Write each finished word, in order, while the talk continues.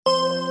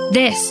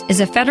This is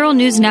a Federal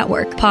News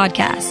Network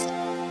podcast.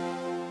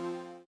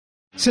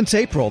 Since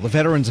April, the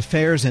Veterans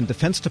Affairs and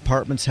Defense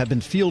Departments have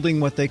been fielding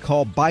what they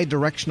call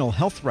bidirectional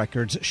health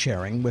records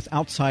sharing with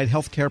outside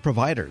healthcare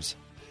providers.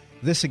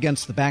 This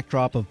against the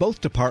backdrop of both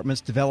departments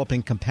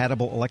developing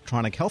compatible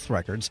electronic health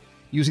records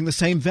using the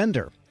same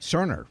vendor,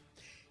 Cerner.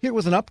 Here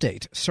with an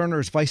update,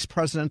 Cerner's Vice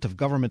President of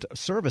Government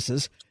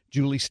Services,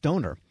 Julie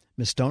Stoner.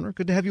 Ms. Stoner,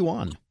 good to have you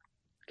on.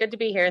 Good to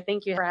be here.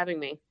 Thank you for having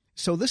me.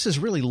 So this is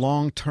really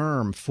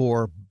long-term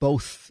for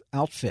both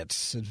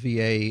outfits,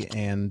 VA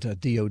and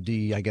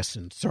DOD, I guess,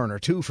 and Cerner,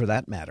 too, for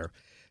that matter.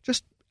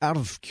 Just out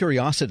of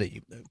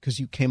curiosity, because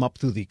you came up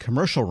through the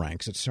commercial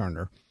ranks at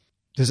Cerner,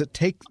 does it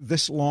take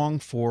this long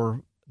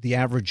for the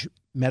average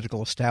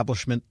medical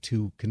establishment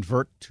to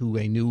convert to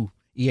a new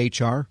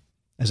EHR,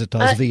 as it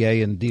does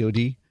VA and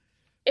DOD?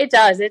 It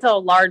does. It's a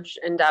large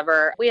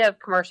endeavor. We have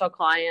commercial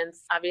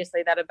clients,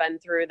 obviously, that have been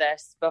through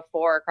this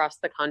before across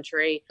the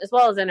country, as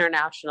well as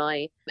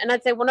internationally. And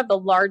I'd say one of the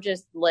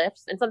largest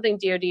lifts, and something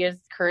DoD has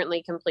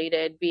currently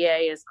completed,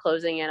 VA is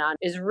closing in on,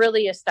 is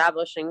really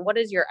establishing what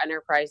is your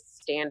enterprise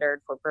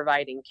standard for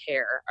providing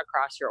care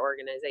across your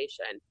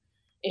organization.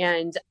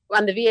 And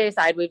on the VA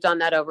side, we've done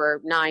that over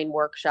 9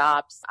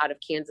 workshops out of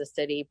Kansas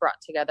City,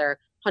 brought together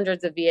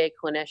hundreds of VA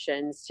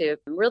clinicians to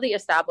really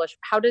establish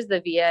how does the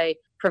VA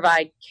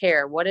provide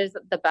care? What is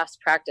the best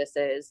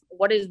practices?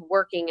 What is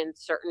working in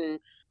certain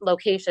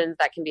locations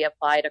that can be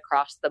applied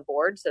across the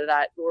board so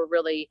that we're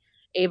really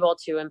able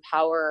to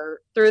empower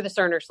through the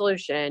Cerner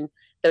solution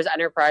those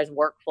enterprise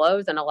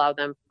workflows and allow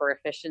them for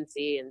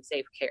efficiency and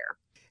safe care.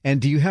 And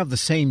do you have the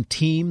same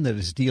team that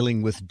is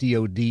dealing with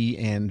DOD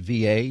and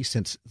VA,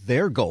 since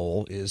their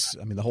goal is,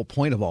 the whole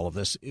point of all of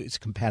this is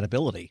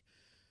compatibility?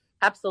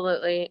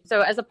 Absolutely.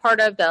 So as a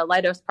part of the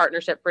Leidos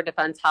Partnership for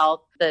Defense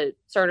Health, the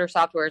Cerner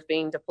software is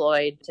being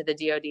deployed to the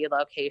DoD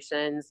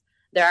locations.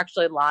 They're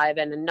actually live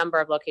in a number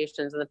of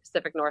locations in the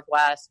Pacific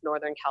Northwest,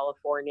 Northern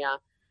California.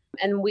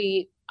 And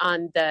we,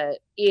 on the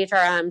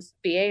EHRM's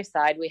VA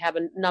side, we have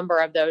a number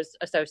of those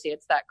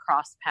associates that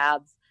cross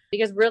paths,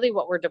 because really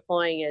what we're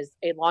deploying is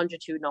a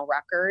longitudinal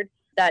record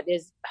that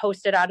is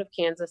hosted out of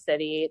Kansas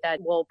City that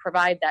will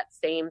provide that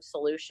same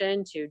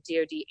solution to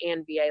DoD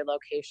and VA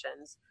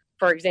locations.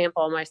 For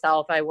example,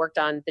 myself, I worked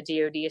on the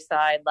DoD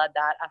side, led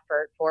that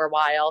effort for a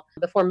while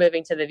before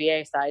moving to the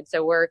VA side.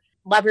 So we're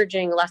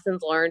leveraging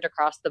lessons learned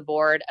across the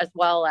board, as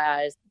well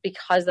as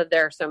because of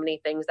there are so many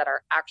things that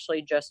are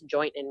actually just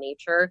joint in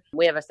nature,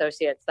 we have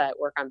associates that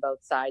work on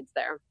both sides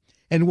there.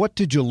 And what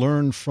did you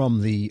learn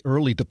from the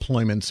early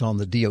deployments on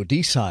the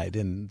DoD side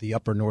in the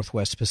upper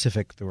Northwest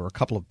Pacific? There were a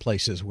couple of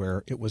places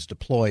where it was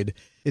deployed.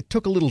 It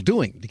took a little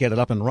doing to get it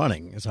up and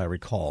running, as I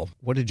recall.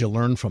 What did you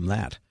learn from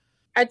that?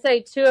 I'd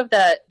say 2 of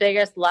the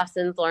biggest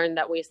lessons learned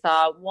that we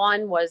saw,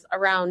 one was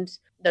around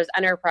those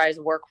enterprise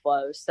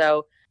workflows.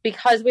 So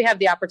because we have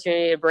the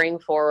opportunity to bring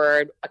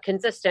forward a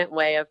consistent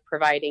way of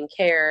providing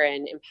care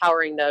and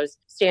empowering those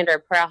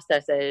standard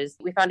processes,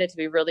 we found it to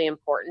be really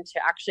important to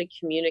actually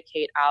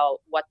communicate out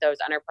what those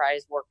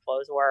enterprise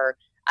workflows were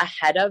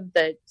ahead of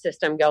the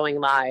system going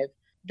live.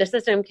 The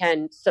system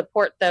can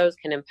support those,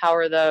 can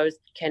empower those,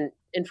 can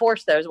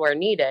enforce those where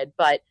needed,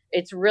 but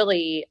it's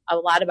really a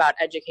lot about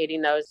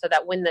educating those so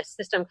that when the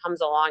system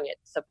comes along, it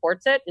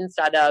supports it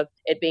instead of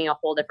it being a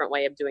whole different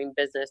way of doing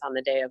business on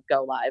the day of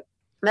go live.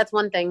 And that's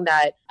one thing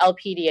that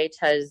LPDH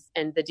has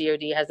and the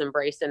DoD has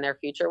embraced in their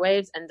future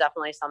waves, and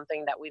definitely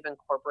something that we've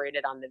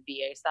incorporated on the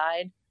VA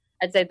side.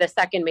 I'd say the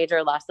second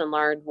major lesson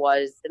learned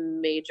was the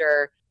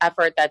major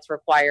effort that's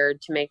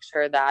required to make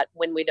sure that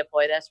when we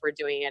deploy this, we're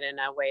doing it in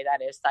a way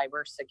that is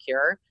cyber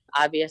secure.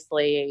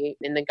 Obviously,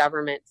 in the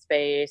government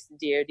space,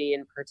 DoD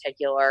in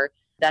particular,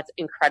 that's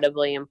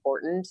incredibly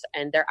important.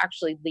 And they're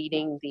actually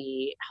leading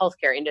the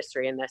healthcare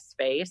industry in this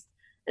space.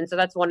 And so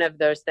that's one of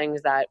those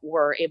things that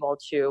we're able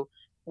to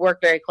work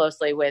very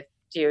closely with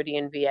DoD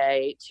and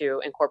VA to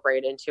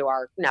incorporate into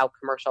our now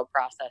commercial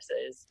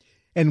processes.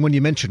 And when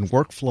you mention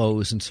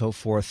workflows and so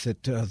forth,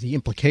 the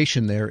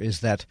implication there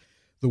is that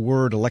the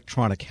word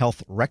electronic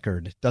health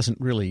record doesn't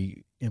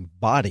really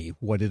embody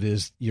what it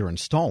is you're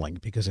installing,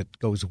 because it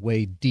goes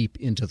way deep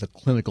into the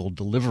clinical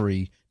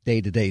delivery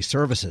day-to-day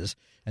services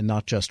and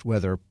not just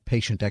whether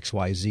patient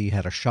XYZ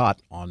had a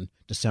shot on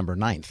December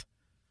 9th.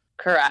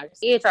 Correct.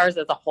 EHRs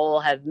as a whole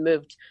have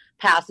moved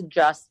past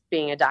just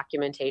being a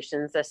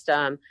documentation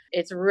system.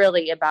 It's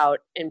really about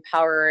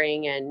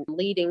empowering and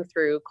leading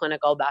through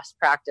clinical best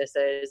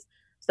practices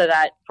so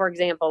that, for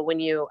example, when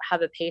you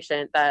have a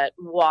patient that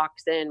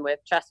walks in with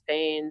chest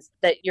pains,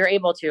 that you're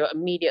able to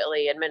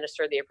immediately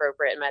administer the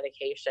appropriate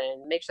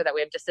medication, make sure that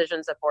we have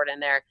decision support in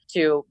there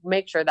to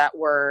make sure that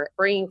we're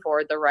bringing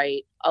forward the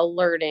right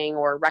alerting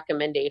or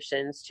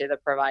recommendations to the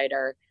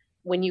provider.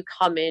 When you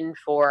come in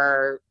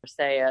for,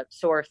 say, a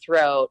sore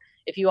throat,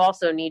 if you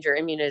also need your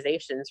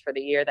immunizations for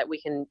the year, that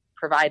we can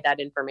provide that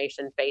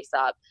information face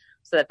up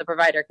so that the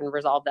provider can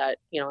resolve that,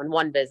 in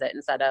one visit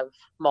instead of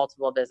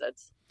multiple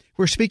visits.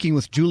 We're speaking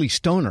with Julie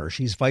Stoner.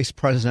 She's Vice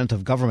President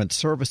of Government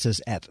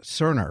Services at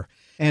Cerner.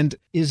 And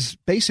is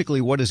basically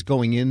what is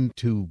going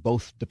into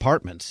both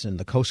departments and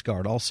the Coast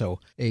Guard also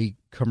a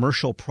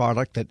commercial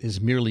product that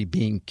is merely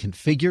being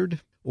configured,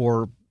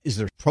 or is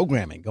there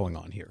programming going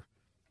on here?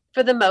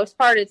 For the most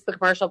part, it's the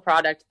commercial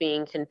product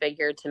being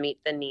configured to meet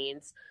the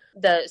needs.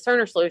 The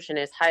Cerner solution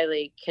is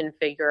highly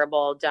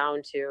configurable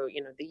down to,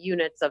 the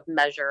units of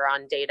measure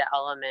on data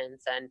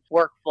elements and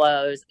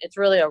workflows. It's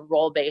really a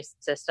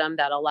role-based system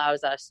that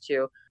allows us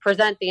to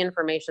present the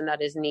information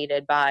that is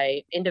needed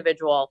by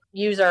individual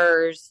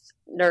users,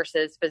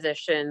 nurses,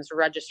 physicians,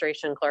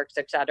 registration clerks,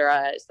 et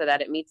cetera, so that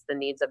it meets the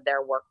needs of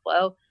their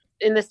workflow.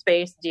 In the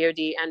space,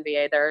 DoD and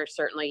VA, there are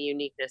certainly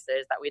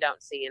uniquenesses that we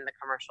don't see in the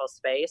commercial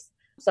space.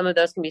 Some of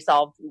those can be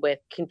solved with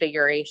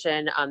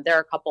configuration. There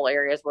are a couple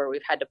areas where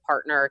we've had to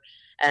partner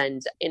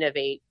and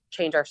innovate,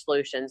 change our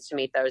solutions to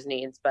meet those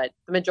needs, but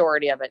the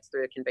majority of it's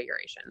through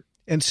configuration.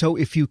 And so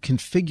if you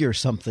configure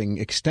something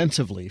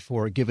extensively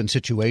for a given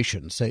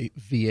situation, say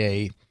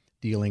VA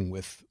dealing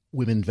with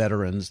women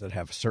veterans that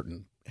have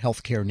certain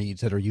healthcare needs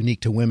that are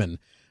unique to women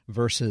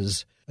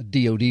versus a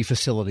DoD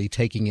facility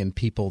taking in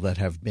people that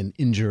have been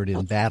injured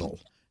in battle.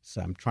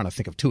 So I'm trying to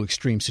think of two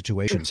extreme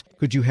situations.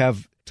 Could you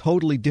have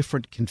totally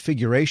different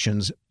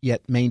configurations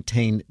yet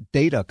maintain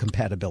data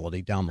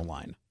compatibility down the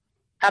line?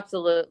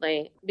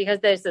 Absolutely. Because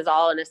this is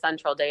all in a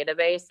central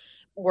database,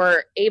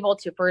 we're able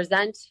to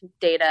present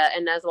data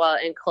and as well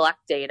and collect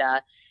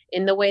data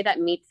in the way that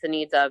meets the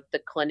needs of the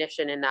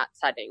clinician in that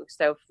setting.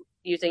 So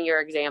using your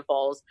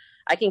examples,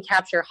 I can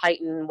capture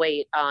height and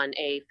weight on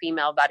a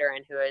female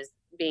veteran who is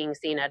being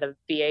seen at a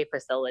VA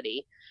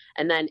facility.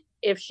 And then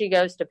if she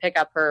goes to pick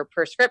up her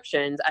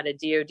prescriptions at a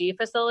DoD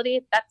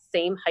facility, that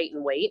same height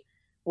and weight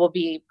will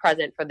be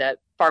present for the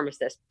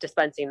pharmacist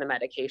dispensing the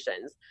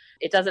medications.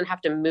 It doesn't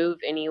have to move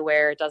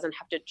anywhere. It doesn't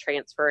have to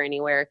transfer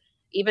anywhere.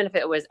 Even if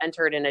it was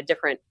entered in a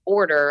different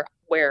order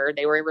where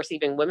they were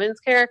receiving women's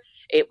care,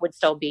 it would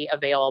still be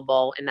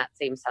available in that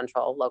same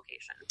central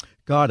location.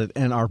 Got it.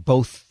 And are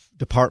both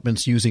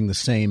departments using the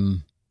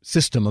same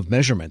system of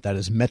measurement, that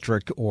is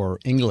metric or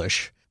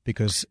English?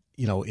 Because,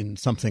 in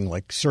something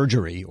like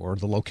surgery or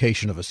the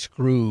location of a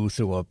screw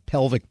through a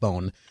pelvic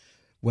bone,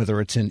 whether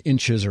it's in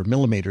inches or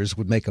millimeters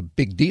would make a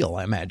big deal,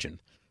 I imagine.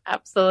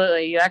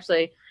 Absolutely. You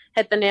actually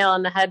hit the nail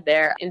on the head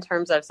there in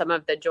terms of some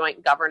of the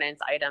joint governance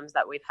items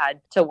that we've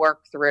had to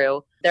work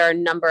through. There are a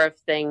number of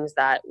things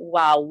that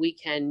while we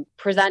can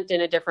present in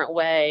a different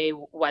way,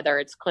 whether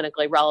it's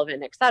clinically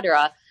relevant, et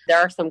cetera, there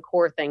are some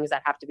core things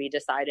that have to be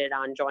decided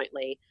on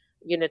jointly.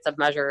 Units of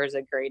measure is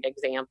a great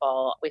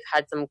example. We've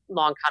had some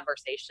long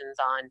conversations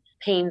on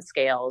pain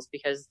scales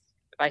because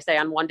if I say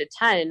on 1 to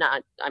 10,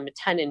 I'm a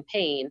 10 in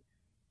pain,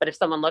 but if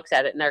someone looks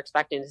at it and they're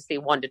expecting to see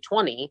 1 to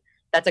 20,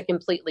 that's a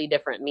completely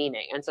different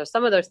meaning. And so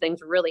some of those things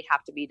really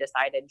have to be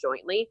decided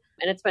jointly.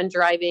 And it's been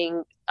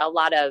driving a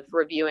lot of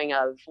reviewing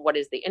of what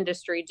is the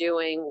industry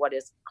doing, what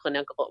is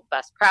clinical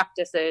best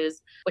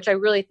practices, which I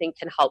really think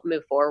can help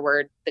move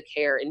forward the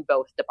care in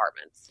both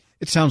departments.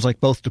 It sounds like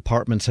both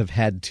departments have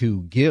had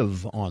to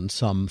give on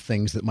some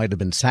things that might have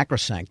been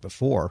sacrosanct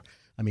before.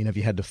 I mean, have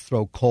you had to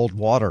throw cold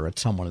water at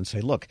someone and say,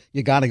 look,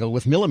 you got to go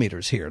with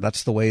millimeters here.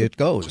 That's the way it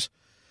goes.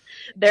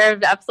 There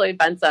have absolutely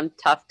been some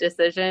tough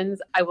decisions.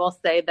 I will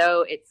say,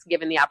 though, it's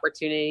given the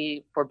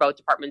opportunity for both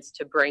departments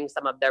to bring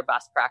some of their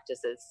best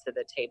practices to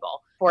the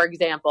table. For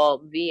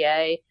example,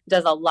 VA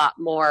does a lot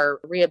more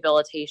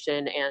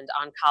rehabilitation and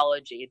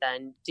oncology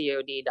than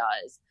DoD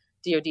does.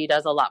 DoD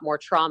does a lot more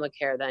trauma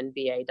care than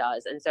VA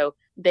does. And so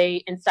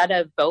they, instead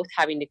of both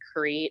having to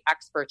create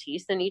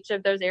expertise in each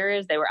of those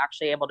areas, they were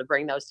actually able to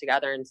bring those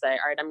together and say,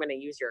 all right, I'm going to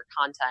use your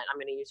content. I'm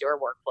going to use your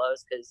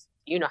workflows because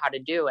you know how to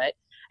do it.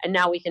 And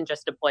now we can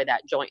just deploy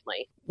that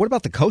jointly. What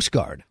about the Coast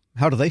Guard?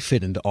 How do they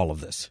fit into all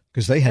of this?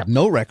 Because they had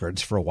no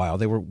records for a while.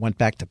 They went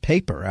back to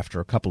paper after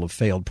a couple of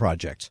failed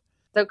projects.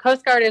 So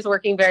Coast Guard is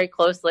working very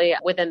closely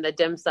within the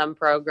DHMSM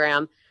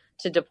program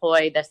to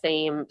deploy the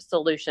same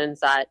solution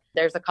set.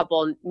 There's a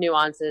couple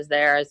nuances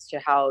there as to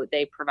how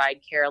they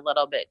provide care a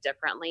little bit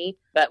differently,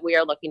 but we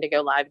are looking to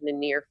go live in the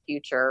near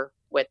future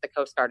with the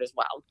Coast Guard as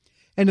well.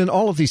 And in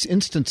all of these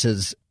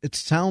instances, it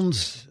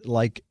sounds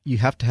like you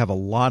have to have a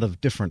lot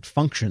of different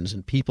functions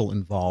and people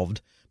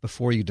involved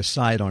before you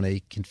decide on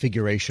a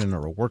configuration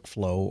or a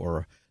workflow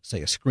or,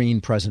 say, a screen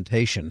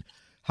presentation.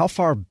 How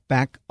far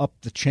back up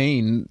the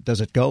chain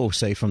does it go,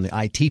 say, from the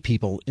IT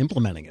people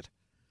implementing it?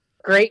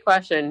 Great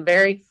question.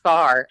 Very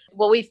far.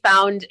 What we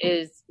found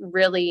is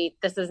really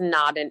this is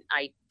not an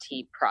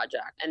IT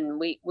project. And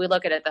we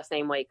look at it the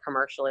same way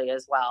commercially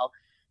as well.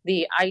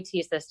 The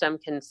IT system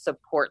can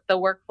support the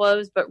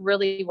workflows, but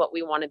really what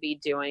we want to be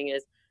doing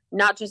is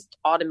not just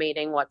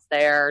automating what's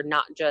there,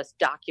 not just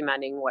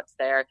documenting what's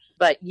there,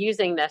 but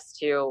using this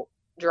to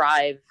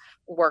drive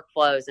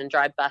workflows and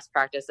drive best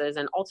practices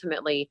and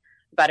ultimately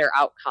better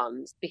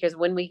outcomes. Because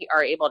when we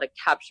are able to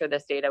capture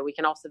this data, we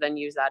can also then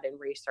use that in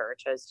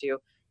research as to,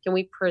 can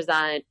we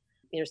present,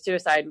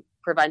 suicide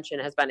prevention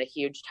has been a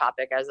huge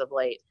topic as of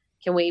late.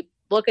 Can we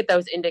look at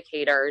those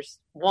indicators?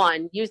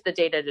 One, use the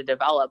data to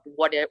develop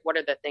what are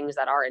the things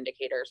that are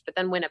indicators. But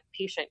then when a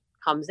patient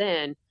comes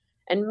in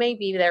and may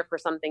be there for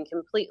something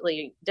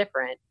completely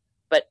different,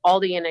 but all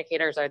the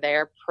indicators are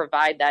there,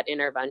 provide that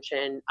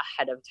intervention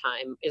ahead of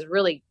time is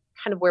really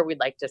kind of where we'd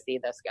like to see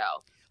this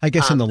go. I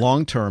guess in the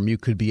long term, you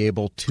could be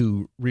able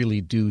to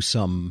really do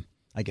some,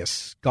 I guess,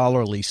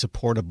 scholarly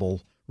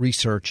supportable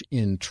research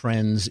in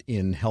trends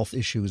in health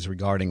issues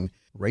regarding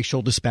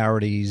racial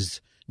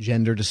disparities,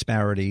 gender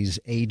disparities,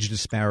 age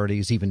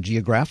disparities, even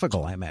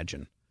geographical, I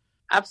imagine.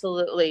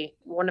 Absolutely.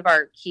 One of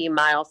our key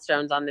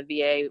milestones on the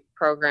VA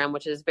program,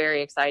 which is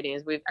very exciting,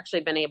 is we've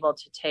actually been able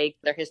to take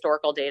their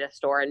historical data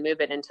store and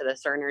move it into the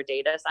Cerner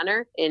data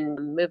center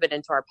and move it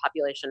into our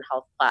population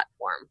health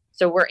platform.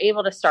 So we're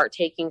able to start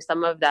taking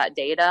some of that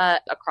data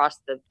across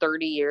the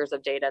 30 years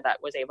of data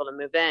that was able to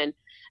move in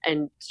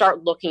and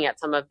start looking at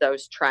some of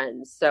those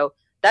trends. So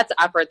that's an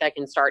effort that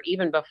can start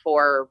even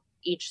before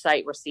each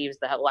site receives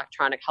the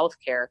electronic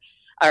healthcare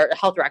or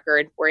health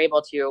record. We're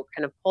able to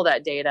kind of pull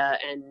that data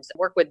and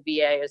work with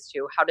VA as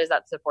to how does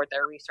that support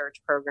their research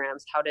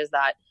programs? How does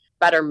that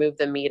better move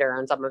the meter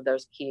on some of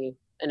those key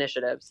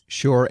initiatives?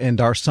 Sure.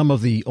 And are some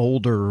of the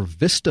older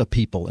Vista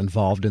people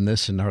involved in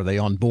this, and are they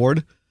on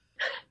board?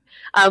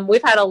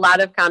 We've had a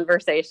lot of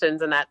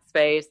conversations in that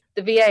space.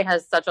 The VA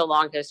has such a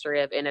long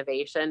history of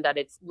innovation that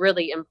it's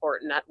really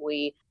important that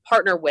we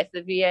partner with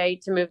the VA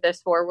to move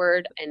this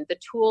forward. And the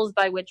tools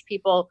by which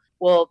people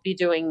will be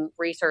doing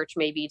research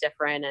may be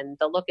different and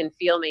the look and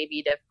feel may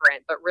be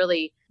different. But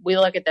really, we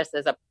look at this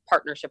as a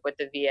partnership with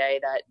the VA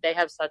that they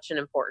have such an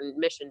important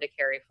mission to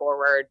carry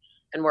forward.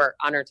 And we're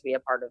honored to be a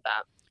part of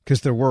that.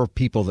 Because there were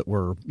people that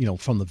were,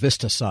 from the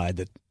Vista side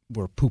that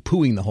were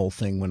poo-pooing the whole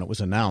thing when it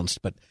was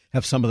announced, but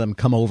have some of them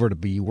come over to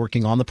be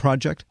working on the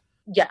project?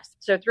 Yes.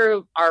 So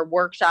through our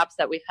workshops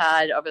that we've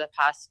had over the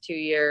past 2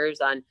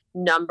 years on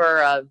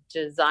number of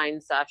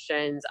design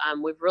sessions,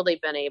 we've really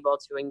been able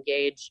to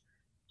engage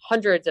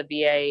hundreds of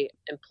VA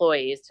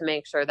employees to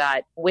make sure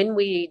that when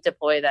we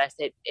deploy this,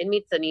 it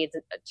meets the needs,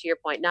 to your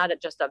point, not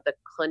just of the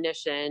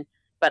clinician,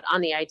 but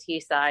on the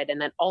IT side, and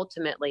then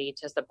ultimately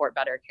to support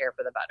better care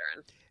for the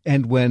veteran.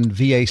 And when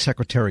VA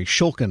Secretary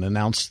Shulkin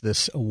announced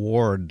this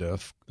award a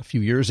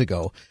few years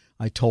ago,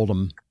 I told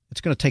him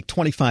it's going to take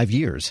 25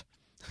 years.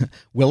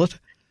 Will it?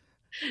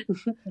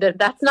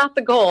 That's not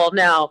the goal,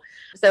 no.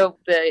 So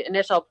the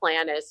initial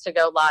plan is to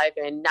go live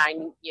in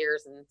 9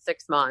 years and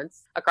 6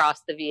 months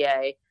across the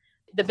VA.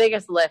 The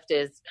biggest lift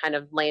is kind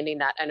of landing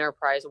that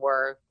enterprise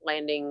work,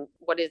 landing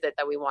what is it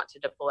that we want to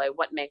deploy,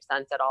 what makes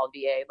sense at all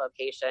VA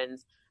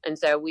locations. And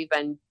so we've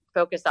been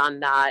focused on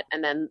that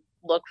and then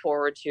look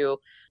forward to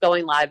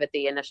going live at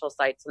the initial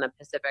sites in the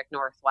Pacific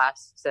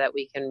Northwest so that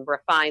we can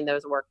refine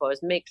those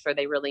workflows, make sure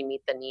they really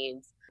meet the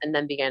needs, and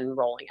then begin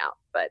rolling out.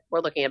 But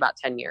we're looking at about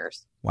 10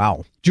 years.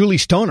 Wow. Julie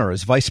Stoner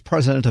is Vice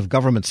President of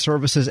Government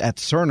Services at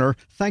Cerner.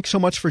 Thanks so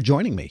much for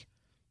joining me.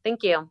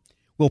 Thank you.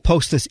 We'll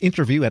post this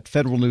interview at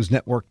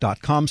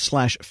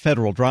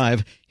federalnewsnetwork.com/Federal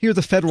Drive. Hear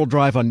the Federal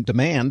Drive on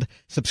demand.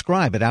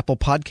 Subscribe at Apple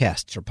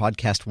Podcasts or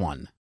Podcast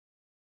One.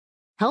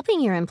 Helping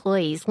your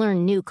employees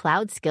learn new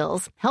cloud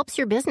skills helps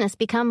your business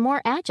become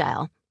more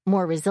agile,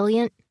 more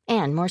resilient,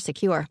 and more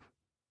secure.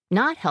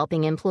 Not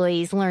helping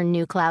employees learn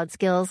new cloud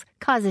skills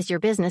causes your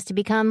business to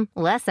become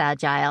less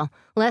agile,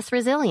 less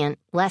resilient,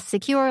 less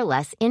secure,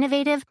 less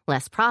innovative,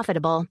 less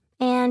profitable,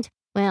 and,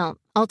 well,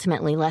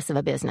 ultimately less of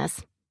a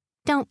business.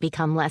 Don't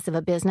become less of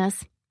a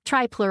business.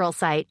 Try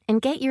Pluralsight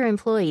and get your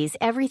employees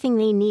everything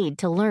they need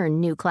to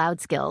learn new cloud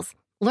skills.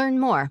 Learn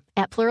more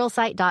at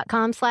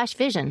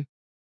pluralsight.com/vision.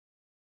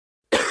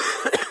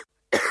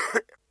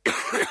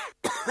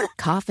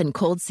 Cough and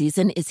cold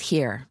season is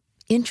here.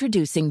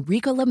 Introducing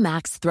Ricola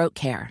Max Throat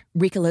Care,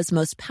 Ricola's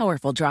most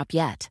powerful drop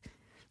yet.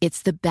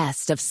 It's the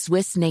best of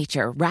Swiss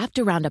nature wrapped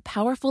around a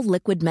powerful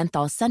liquid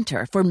menthol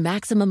center for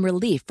maximum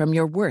relief from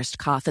your worst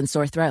cough and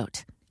sore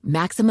throat.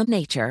 Maximum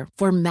nature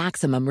for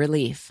maximum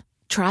relief.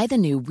 Try the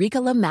new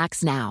Ricola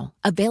Max now,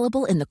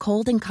 available in the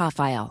cold and cough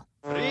aisle.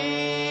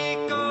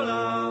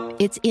 Ricola.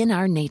 It's in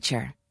our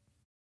nature.